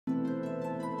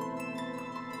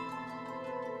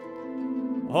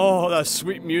Oh, that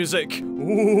sweet music.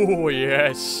 Ooh,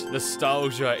 yes.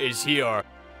 Nostalgia is here.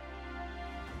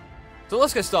 So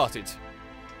let's get started.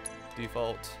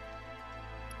 Default.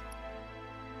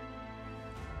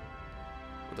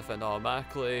 Will defend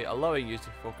automatically, allowing you to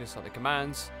focus on the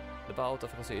commands. The battle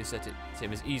difficulty is set to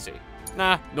same as easy.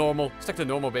 Nah, normal. Stick to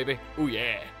normal, baby. Ooh,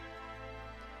 yeah.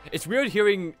 It's weird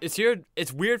hearing. It's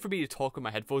weird for me to talk with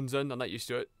my headphones in. I'm not used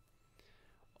to it.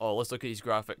 Oh, let's look at these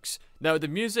graphics. Now, the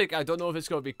music, I don't know if it's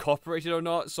going to be copyrighted or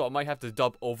not, so I might have to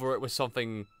dub over it with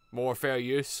something more fair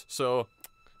use. So,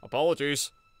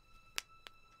 apologies.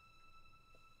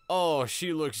 Oh,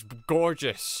 she looks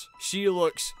gorgeous. She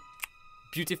looks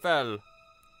beautiful.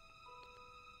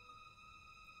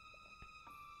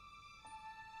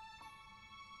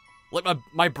 Like,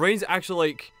 my brain's actually,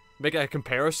 like, making a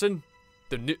comparison.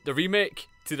 The remake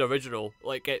to the original.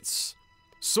 Like, it's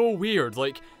so weird.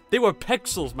 Like, they were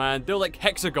pixels, man. They're like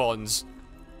hexagons.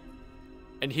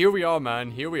 And here we are,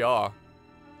 man. Here we are.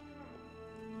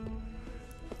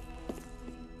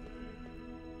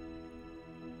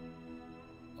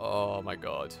 Oh my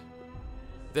god.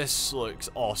 This looks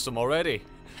awesome already.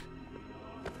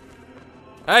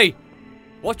 Hey!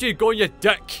 Watch you go, you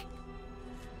dick!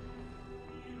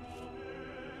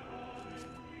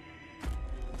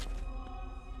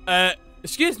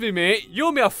 Excuse me, mate. You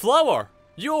owe me a flower.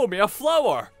 You owe me a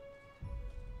flower.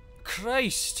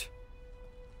 Christ.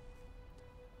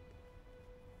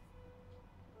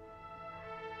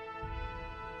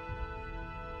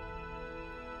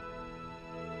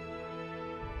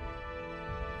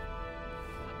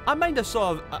 I mind I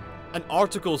saw an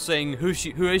article saying who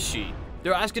is she?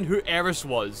 They're asking who Eris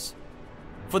was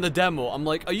for the demo. I'm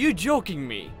like, are you joking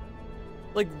me?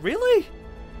 Like, really?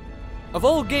 Of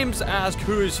all games to ask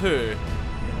who is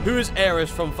Eris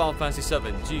from Final Fantasy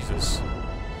VII? Jesus.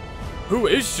 Who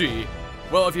is she?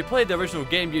 Well, if you played the original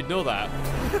game, you'd know that.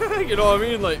 You know what I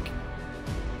mean? Like,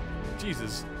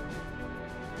 Jesus.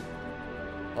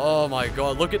 Oh my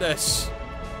god, look at this.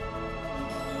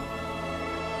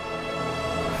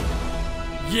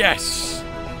 Yes!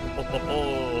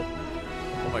 Oh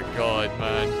my god,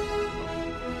 man.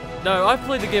 Now, I've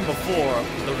played the game before,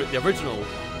 the original,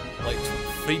 like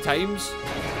 3 times,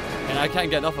 and I can't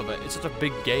get enough of it. It's such a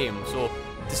big game, so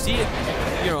to see it,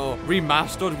 you know,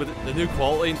 remastered with the new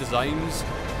quality and designs,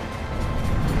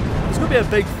 it's gonna be a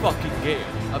big fucking game.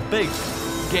 A big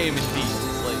game indeed.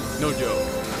 Like, no joke.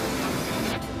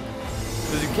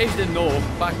 Because in case you didn't know,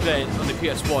 back then on the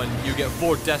PS1, you get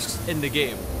 4 discs in the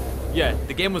game. Yeah,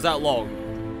 the game was that long.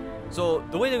 So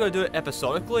the way they're gonna do it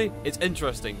episodically, it's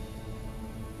interesting.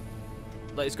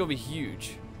 Like, it's gonna be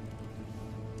huge.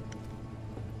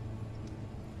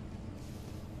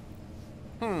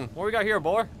 What we got here,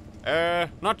 boy?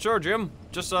 Not sure, Jim.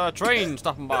 Just a train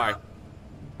stopping by.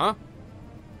 Huh?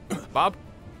 Bob?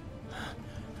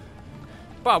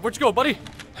 Bob, where'd you go, buddy?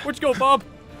 Where'd you go, Bob?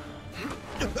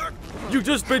 You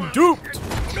just been duped!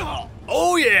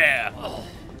 Oh, yeah!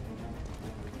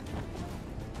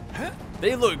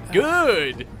 They look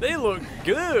good! They look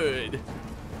good!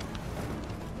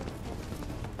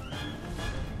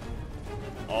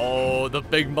 Oh, the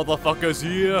big motherfucker's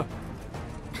here!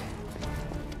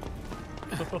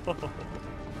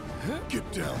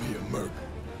 Get down here, Merc.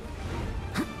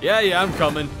 Yeah, I'm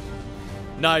coming.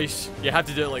 Nice. You have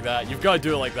to do it like that. You've got to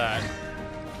do it like that.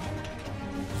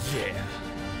 Yeah.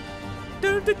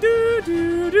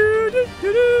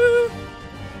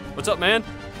 What's up, man?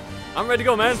 I'm ready to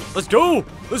go, man. Let's go.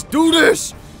 Let's do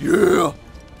this. Yeah.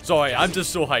 Sorry, I'm just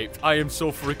so hyped. I am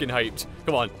so freaking hyped.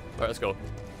 Come on. All right, let's go.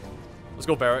 Let's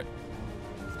go, Barrett.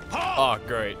 Oh,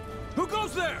 great. Who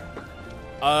goes there?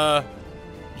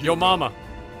 Your mama.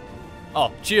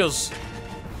 Oh, cheers.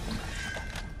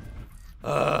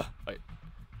 Wait.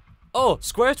 Oh,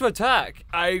 square to attack.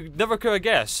 I never could have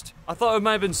guessed. I thought it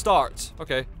might have been start.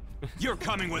 Okay. You're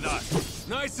coming with us.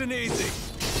 Nice and easy.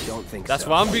 Don't think That's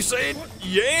so. what I'm be saying.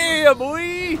 Yeah,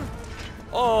 boy.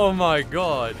 Oh my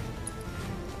god.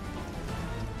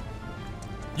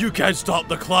 You can't stop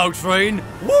the cloud train.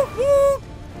 Woo woo.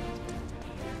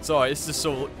 Sorry, it's just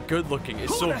so good looking.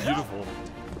 It's so beautiful.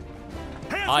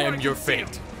 I am your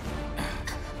fate.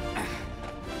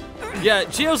 Yeah,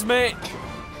 cheers, mate.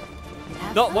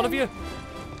 Not one of you?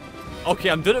 Okay,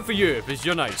 I'm doing it for you because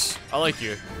you're nice. I like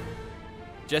you.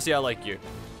 Jesse, I like you.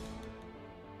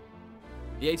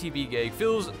 The ATV gig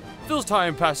feels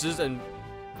time passes and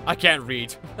I can't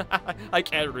read. I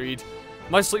can't read.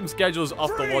 My sleeping schedule's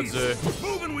off the wazoo.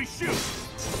 Move and we shoot.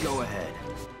 Go ahead.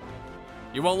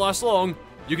 You won't last long.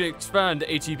 You can expand the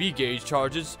ATB gauge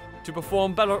charges to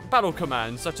perform battle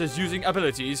commands such as using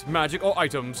abilities, magic, or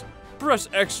items. Press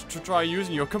X to try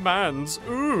using your commands.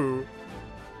 Ooh.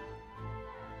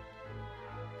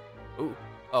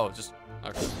 Oh, just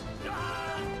okay.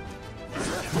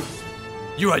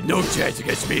 You had no chance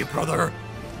against me, brother.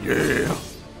 Yeah.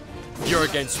 You're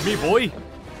against me, boy. It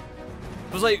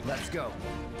was like, Let's go.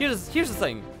 here's the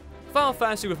thing. Final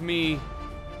Fantasy with me,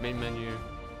 main menu.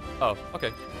 Oh,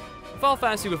 okay. Final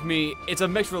Fantasy with me, it's a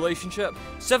mixed relationship.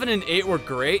 7 and 8 were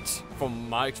great from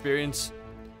my experience.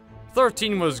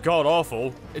 13 was god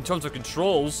awful. In terms of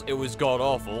controls, it was god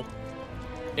awful.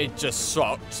 It just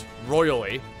sucked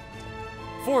royally.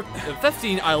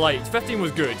 15 I liked. 15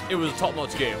 was good. It was a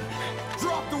top-notch game.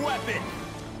 Drop the weapon.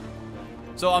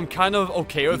 So I'm kind of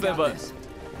okay with it, but This.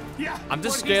 Yeah. I'm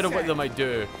just scared of what they might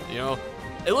do, you know?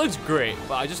 It looks great,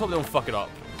 but I just hope they don't fuck it up.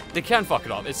 They can fuck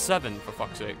it up. It's 7, for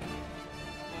fuck's sake.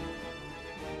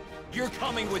 You're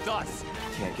coming with us.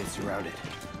 Can't get surrounded.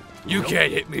 You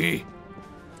can't hit me.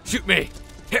 Shoot me.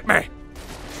 Hit me.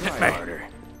 Try me. harder.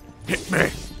 Hit me.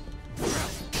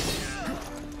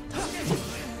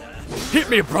 Hit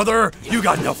me, brother. You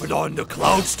got nothing on the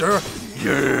Cloudster.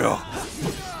 Yeah.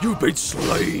 You've been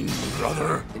slain,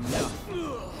 brother.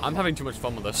 Enough. I'm having too much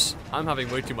fun with this. I'm having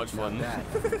way too much fun. That.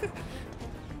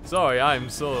 Sorry, I'm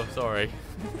so sorry.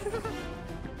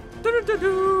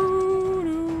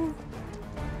 Do-do-do-do-do.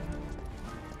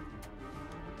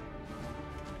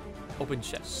 Open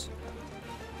chest.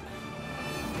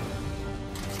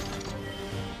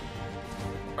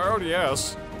 Oh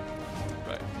yes.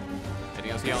 Right.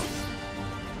 Anything else here?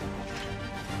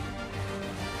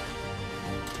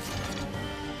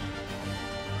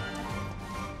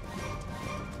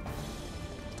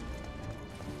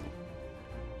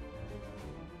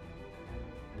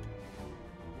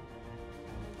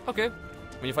 Okay.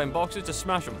 When you find boxes, just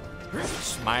smash them.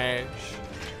 Smash.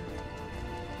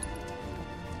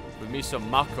 With me some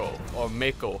Mako or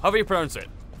Mako. However you pronounce it.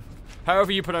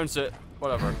 However you pronounce it.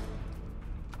 Whatever.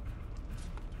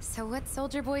 So what's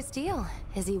Soldier Boy's deal?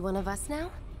 Is he one of us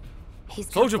now? He's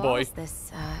got Soldier Boy? balls,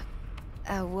 This,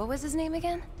 what was his name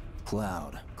again?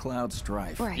 Cloud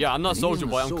Strife. Right. Yeah, I'm not But he Soldier isn't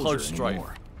Boy, a I'm soldier Cloud Strife.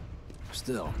 anymore.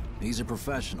 Still, he's a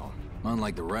professional,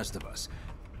 unlike the rest of us.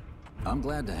 I'm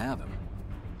glad to have him.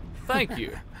 Thank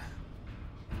you.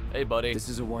 Hey, buddy. This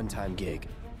is a one-time gig.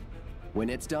 When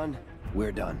it's done,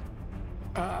 we're done.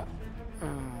 We're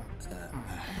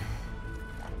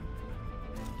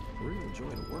a joy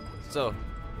to work with. So,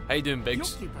 how you doing,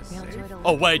 Biggs? We all enjoyed a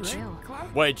Oh, lot, Wedge. for real.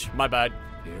 Wedge, my bad.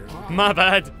 Here, My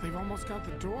bad. They've almost got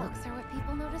the door. Looks are what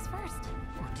people notice first.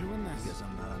 We're doing this. guess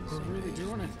I'm not on the We're same really page as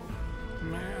doing it. people.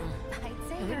 Man, I'd say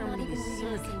think you're I'm not gonna even be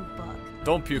reading the sick. same book.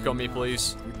 Don't puke on me,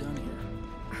 please. We're done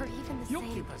here. Or even the you'll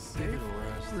same... keep us safe,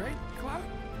 right, Cloud?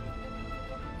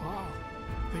 Wow,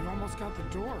 they've almost got the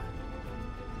door.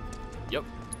 Yep.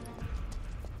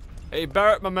 Hey,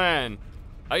 Barrett, my man.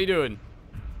 How you doing?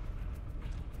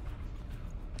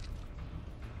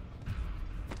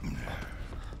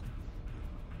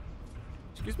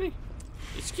 Excuse me?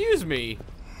 Excuse me?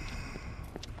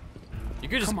 You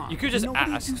could just, Come on, you could just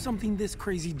nobody ask. do something this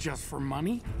crazy just for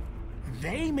money.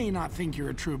 They may not think you're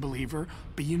a true believer,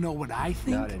 but you know what I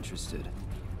think? Not interested.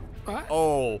 What?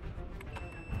 Oh.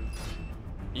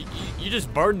 You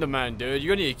just burned the man, dude.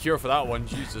 You're gonna need a cure for that one.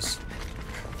 Jesus.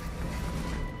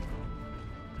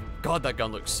 God, that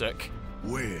gun looks sick.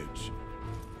 Wedge.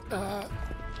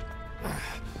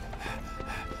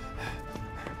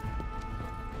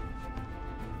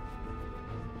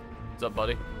 What's up,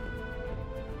 buddy?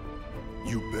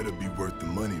 You better be worth the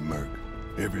money, Merc.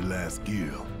 Every last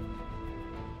gil.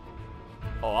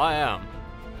 Oh, I am.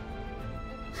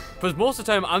 Because most of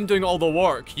the time, I'm doing all the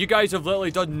work. You guys have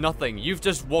literally done nothing. You've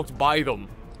just walked by them.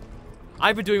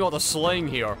 I've been doing all the slaying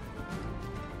here.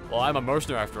 Well, I'm a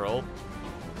mercenary after all.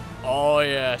 Oh,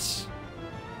 yes.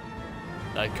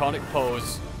 The iconic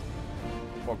pose.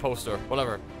 Or poster.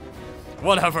 Whatever.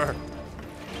 Whatever.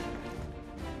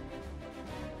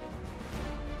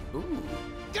 Ooh.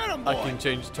 Get him, I can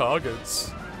change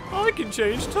targets. I can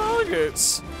change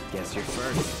targets. Guess you're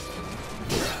first.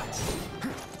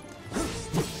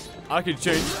 I can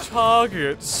change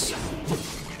targets.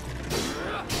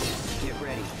 Get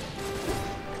ready.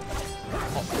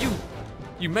 Oh,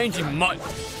 you mangy mutt.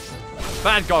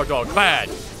 Bad guard dog, bad.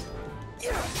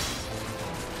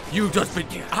 You just been.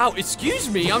 Ow, excuse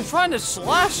me, I'm trying to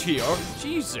slash here.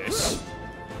 Jesus.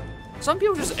 Some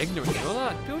people are just ignorant, you know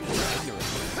that? People are just ignorant.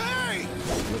 Hey!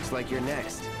 Looks like you're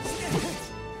next.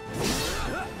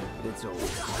 But it's over.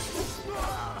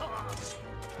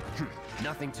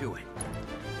 Nothing to it.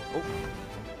 Oh.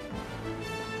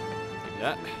 Give me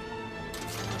that.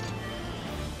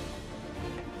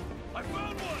 I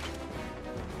found one!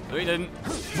 No, he didn't.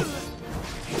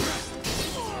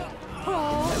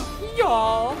 Oh,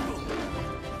 yeah.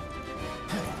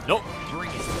 Nope.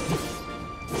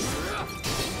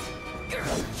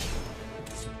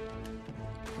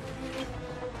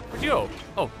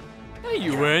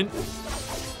 went.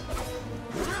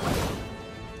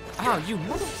 Ow, you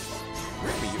mother...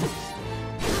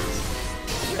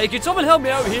 Hey, can someone help me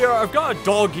out here? I've got a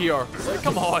dog here. Like,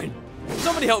 come on.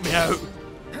 Somebody help me out.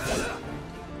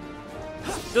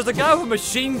 There's a guy with a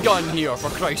machine gun here, for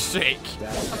Christ's sake.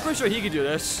 I'm pretty sure he could do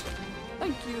this.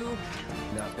 Thank you.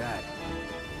 Not bad.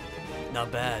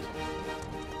 Not bad.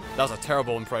 That was a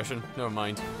terrible impression. Never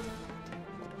mind.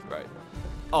 Right.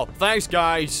 Oh, thanks,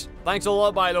 guys. Thanks a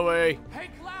lot, by the way. Hey,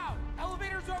 Cloud!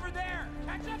 Elevator's over there!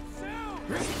 Catch up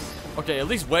soon! Okay, at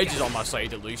least Wedge is on my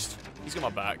side, at least. He's got my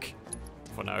back.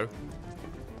 For now.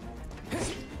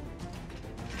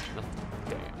 Oh,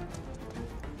 damn.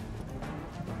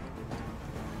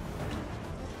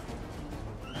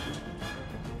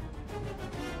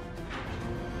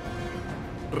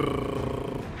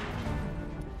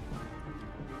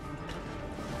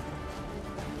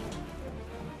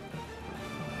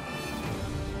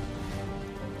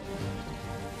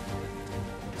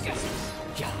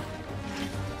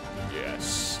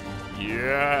 Yes.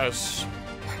 Yes.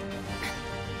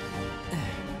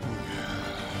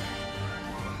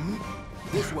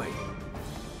 This way.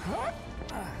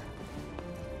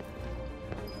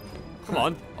 Come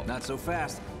on. Not so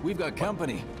fast. We've got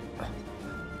company.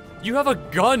 You have a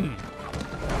gun.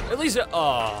 At least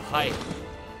oh, hi.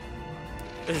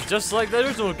 This is just like the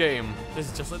original game. This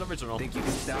is just like the original. Think you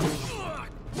can stop me?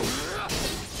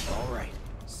 All right.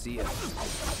 See ya.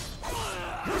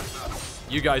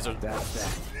 You guys are That's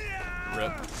that.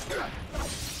 rip.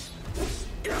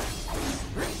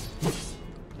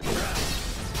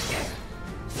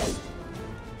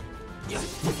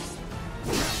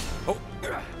 Oh.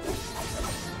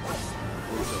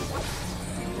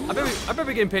 I bet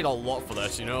we're getting paid a lot for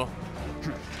this, you know?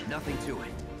 Nothing to it.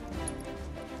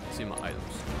 See my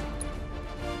items.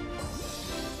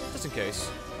 Just in case.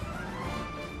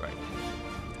 Right.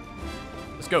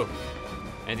 Let's go.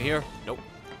 Anything here? Nope.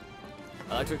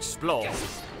 I like to explore.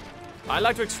 I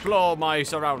like to explore my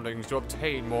surroundings to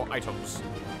obtain more items.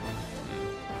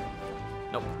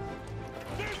 Nope.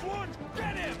 There's one!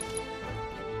 Get him!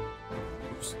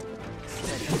 Oops.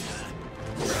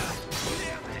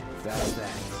 That's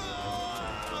that.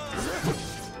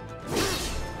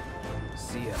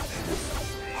 See ya.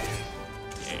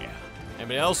 Yeah.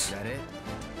 Anybody else? Is that it?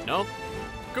 No?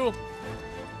 Cool.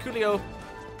 Coolio.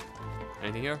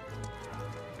 Anything here?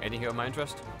 Anything here of my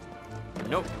interest?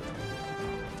 Nope.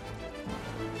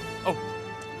 Oh.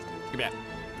 Give me that.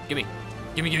 Gimme.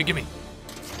 Gimme, gimme, gimme.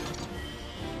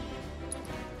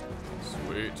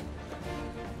 Sweet.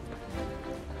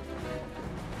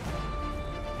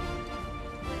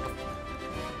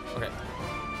 Okay.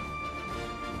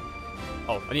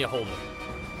 Oh, I need to hold it.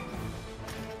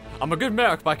 I'm a good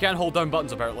merc, but I can't hold down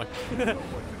buttons apparently. See you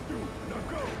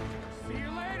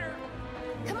later!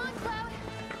 Come on, Cloud.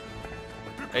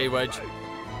 Hey, Wedge.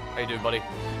 How you doing, buddy?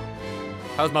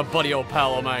 How's my buddy, old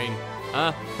pal of mine?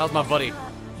 Huh? How's my buddy?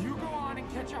 You go on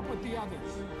and catch up with the others.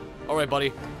 Alright,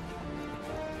 buddy.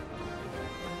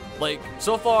 Like,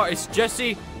 so far, it's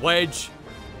Jesse, Wedge,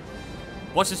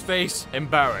 what's his face, and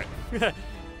Barrett.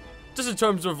 Just in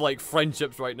terms of, like,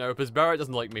 friendships right now, because Barrett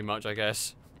doesn't like me much, I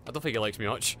guess. I don't think he likes me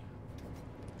much.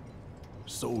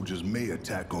 Soldiers may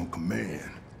attack on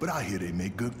command, but I hear they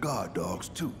make good guard dogs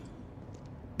too.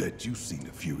 Bet you've seen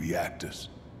a few reactors.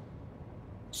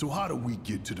 So how do we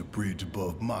get to the bridge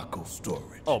above Mako's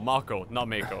storage? Oh, Mako, not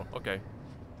Mako. Okay.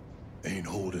 Ain't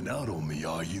holding out on me,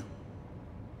 are you?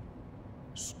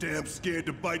 Stamp scared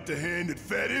to bite the hand that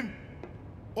fed him?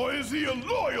 Or is he a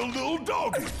loyal little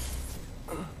doggy?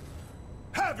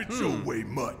 Have it your way,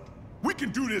 Mutt. We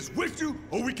can do this with you,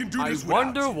 or we can do I this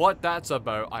wonder without you. what that's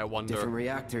about, I wonder. Different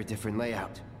reactor, different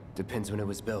layout. Depends when it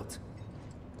was built.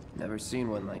 Never seen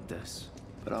one like this,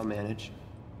 but I'll manage.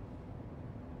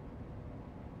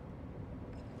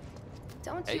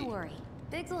 Don't Hey. you worry.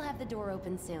 Biggs will have the door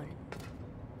open soon.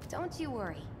 Don't you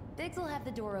worry. Biggs will have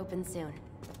the door open soon.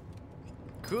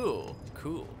 Cool,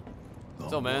 cool. I'm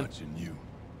So, man. watching you.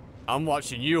 I'm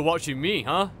watching you watching me,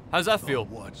 huh? How's that feel?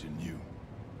 I'm watching you.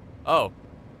 Oh.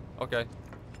 Okay.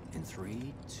 In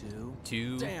 3, 2.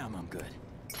 Two. Damn, I'm good.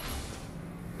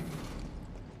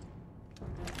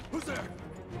 Who's there?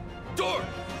 Door!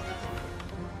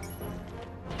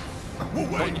 We'll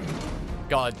wait.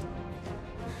 God.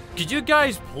 Could you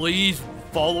guys please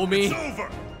follow me? It's over.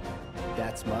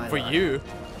 That's my For line. you?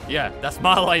 Yeah, that's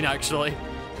my line actually.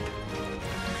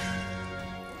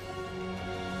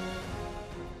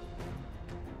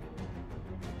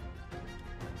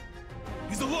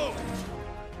 He's alone.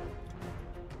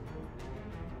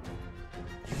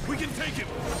 We can take him.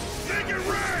 Make it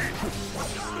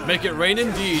rain. Make it rain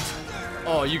indeed.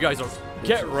 Oh, you guys are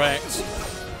get wrecked.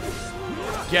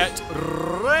 Get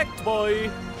wrecked, boy.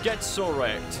 Get so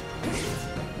wrecked.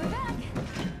 We're back.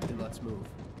 Then let's move.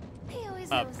 He always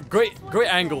knows Great just what great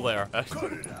to say. angle there.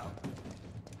 Cut it out.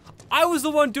 I was the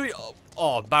one doing.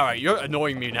 Oh, Barrett, you're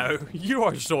annoying me now. You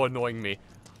are so annoying me.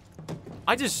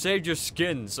 I just saved your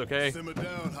skins, okay? Simmer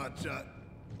down, hotshot.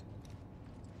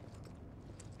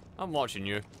 I'm watching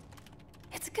you.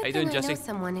 It's a good How you thing doing, I know Jesse?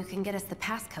 someone who can get us the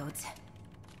passcodes.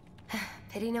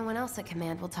 Pity no one else at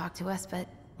command will talk to us, but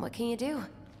what can you do?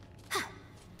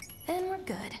 And we're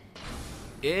good.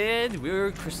 And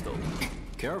we're Crystal.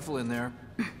 Careful in there.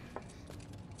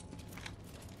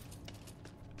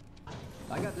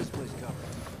 I got this place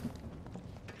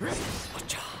covered.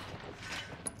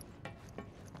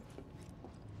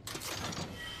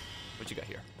 What you got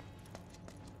here?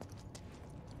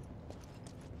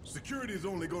 Security is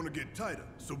only gonna get tighter,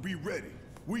 so be ready.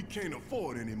 We can't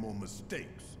afford any more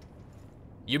mistakes.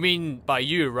 You mean by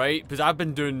you, right? Because I've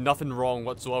been doing nothing wrong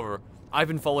whatsoever. I've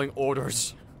been following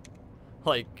orders.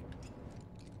 Like,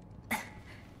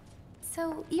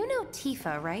 So, you know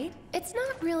Tifa, right? It's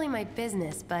not really my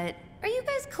business, but are you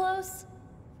guys close?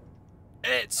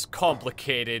 it's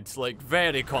complicated. Like,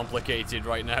 very complicated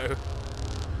right now.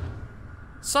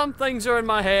 Some things are in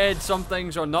my head, some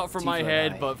things are not from my Tifa head,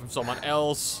 and I. but from someone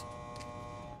else.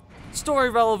 Story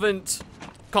relevant,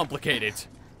 complicated.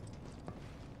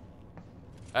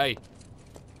 Hey,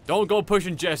 don't go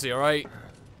pushing Jesse, alright?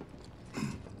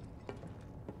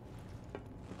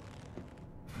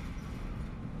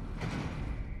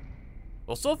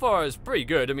 Well, so far it's pretty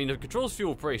good. I mean, the controls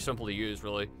feel pretty simple to use,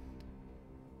 really.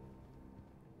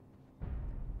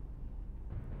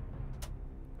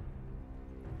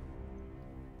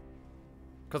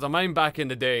 Because I mind back in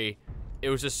the day, it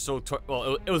was just so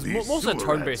well. It was These most of the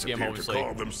sewer turn-based rats game, appear to obviously. call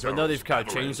But now themselves they've kind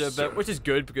of changed it a bit, avalanche, which is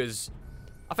good because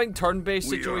I think turn-based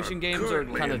situation games are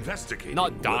kind of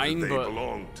not dying, but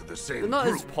they're not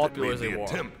as popular as they were.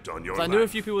 'Cause I knew a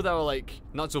few people that were like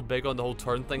not so big on the whole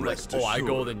turn thing, like, oh, I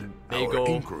go, then they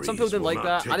go. Some people didn't like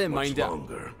that. I didn't mind it.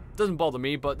 Doesn't bother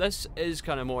me, but this is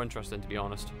kind of more interesting, to be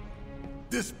honest.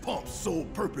 This pump's sole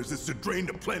purpose is to drain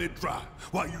the planet dry.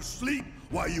 While you sleep,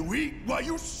 while you eat, while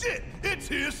you shit, it's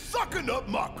here sucking up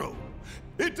Mako.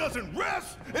 It doesn't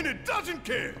rest, and it doesn't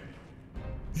care.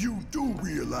 You do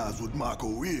realize what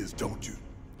Mako is, don't you?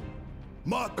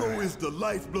 Mako is the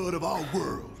lifeblood of our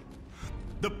world.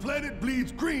 The planet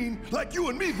bleeds green like you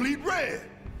and me bleed red.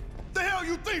 The hell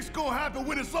you think's gonna happen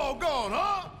when it's all gone,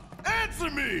 huh? Answer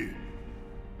me!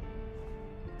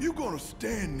 You gonna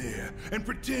stand there and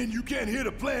pretend you can't hear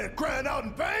the planet crying out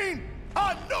in pain?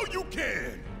 I know you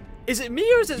can! Is it me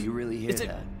or is it? Do you really hear is it,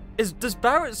 that? Does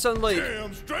Barrett sound like?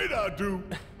 Damn straight I do!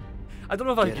 I don't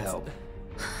know if I Get can. help.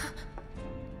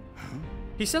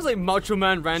 He sounds like Macho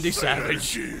Man Randy Say that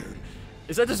Savage. again.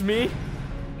 Is that just me?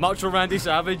 Macho Randy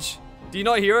Savage? Do you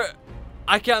not hear it?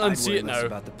 I can't I'd unsee worry it less now.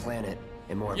 about the planet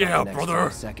and more Yeah, about the next brother.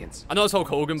 20 seconds. I know it's Hulk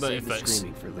Hogan, but Save it the fits.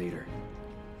 screaming for later.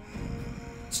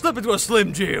 Slip into a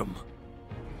Slim Jim.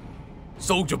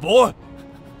 Soldier boy.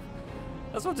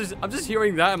 That's what I'm just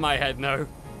hearing that in my head now.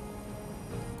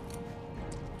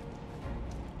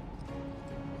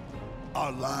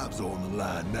 Our lives are on the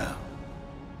line now.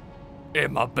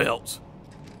 In my belt.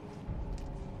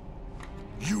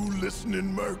 You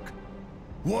listening, Merc?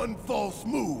 One false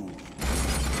move.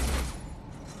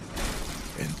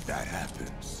 And that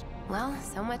happens. Well,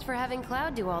 so much for having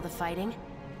Cloud do all the fighting.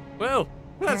 Well,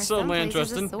 There are that's some certainly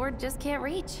places interesting. a sword just can't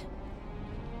reach.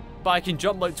 But I can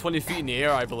jump like 20 feet in the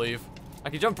air, I believe. I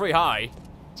can jump pretty high.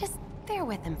 Just bear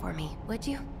with him for me, would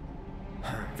you?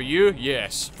 For you,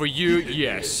 yes. For you,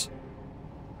 yes.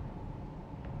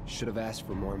 Should have asked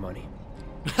for more money.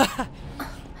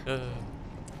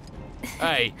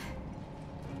 Hey.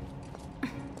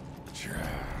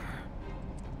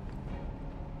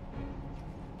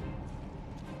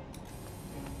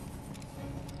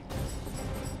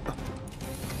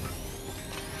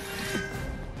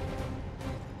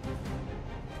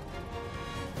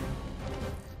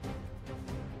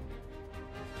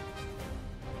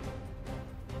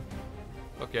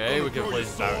 Okay, we can Throw play your this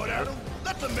sword out at him.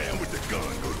 Let the man with the gun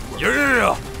go to work.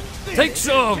 Yeah! Take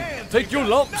some! Hands, Take they your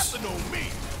got lumps! nothing on me.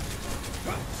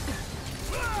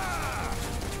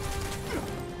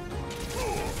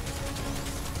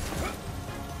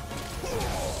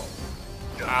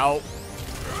 Ow.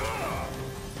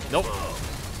 Nope.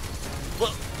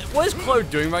 What is Cloud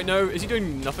doing right now? Is he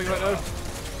doing nothing right now?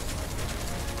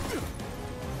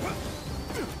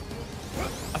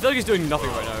 I feel like he's doing nothing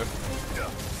right now.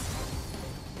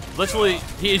 Literally,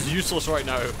 he is useless right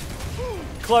now.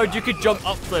 Cloud, you could jump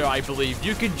up there, I believe.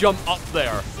 You could jump up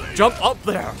there. Jump up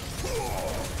there.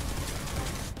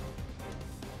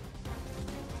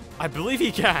 I believe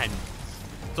he can.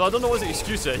 So I don't know what the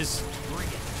excuse is.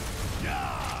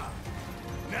 Yeah.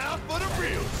 Now for the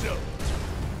real show.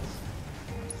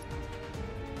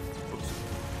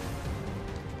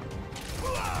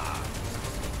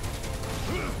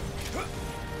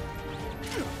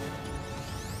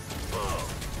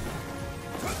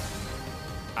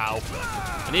 Ow.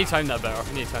 I need to time that better.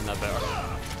 I need to time that better.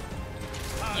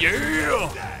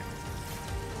 Yeah!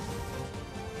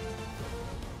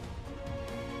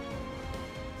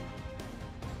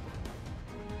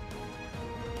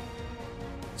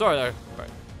 Sorry there. Right.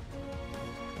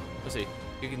 Let's see.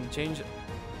 You can change it.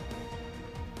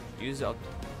 Use it up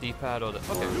D-pad or the.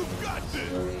 Okay. You got this.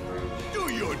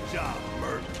 Do your job,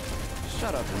 Merc.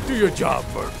 Shut up and Do your job,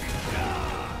 Merc.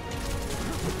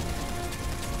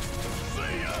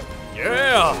 See ya.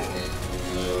 Yeah!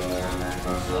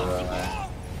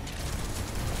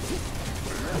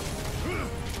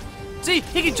 See,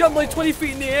 he can jump like 20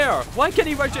 feet in the air. Why can't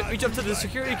he reach up to the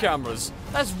security cameras?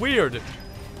 That's weird.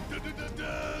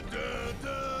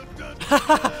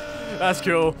 That's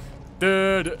cool.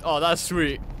 Dude. Oh, that's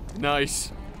sweet.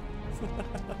 Nice.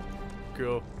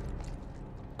 Cool.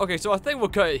 Okay, so I think we'll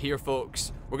cut it here,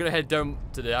 folks. We're gonna head down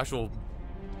to the actual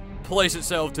place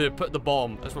itself to put the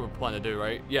bomb. That's what we're planning to do,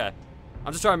 right? Yeah.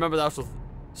 I'm just trying to remember the actual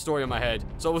story in my head.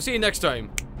 So we'll see you next time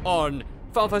on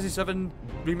Final Fantasy VII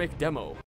Remake Demo.